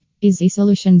Easy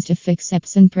solutions to fix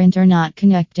Epson printer not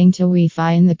connecting to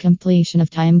Wi-Fi in the completion of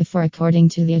time before. According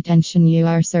to the attention you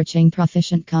are searching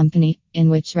proficient company, in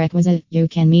which requisite you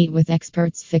can meet with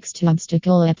experts fixed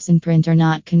obstacle Epson printer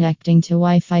not connecting to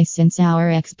Wi-Fi, since our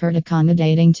expert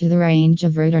accommodating to the range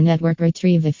of router network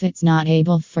retrieve if it's not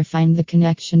able for find the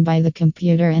connection by the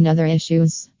computer and other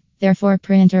issues. Therefore,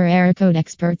 printer error code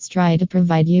experts try to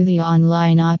provide you the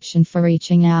online option for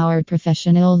reaching our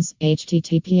professionals.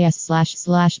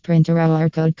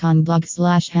 https://printererrorcode.com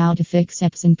blog/how to fix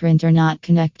Epson printer not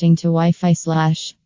connecting to Wi-Fi /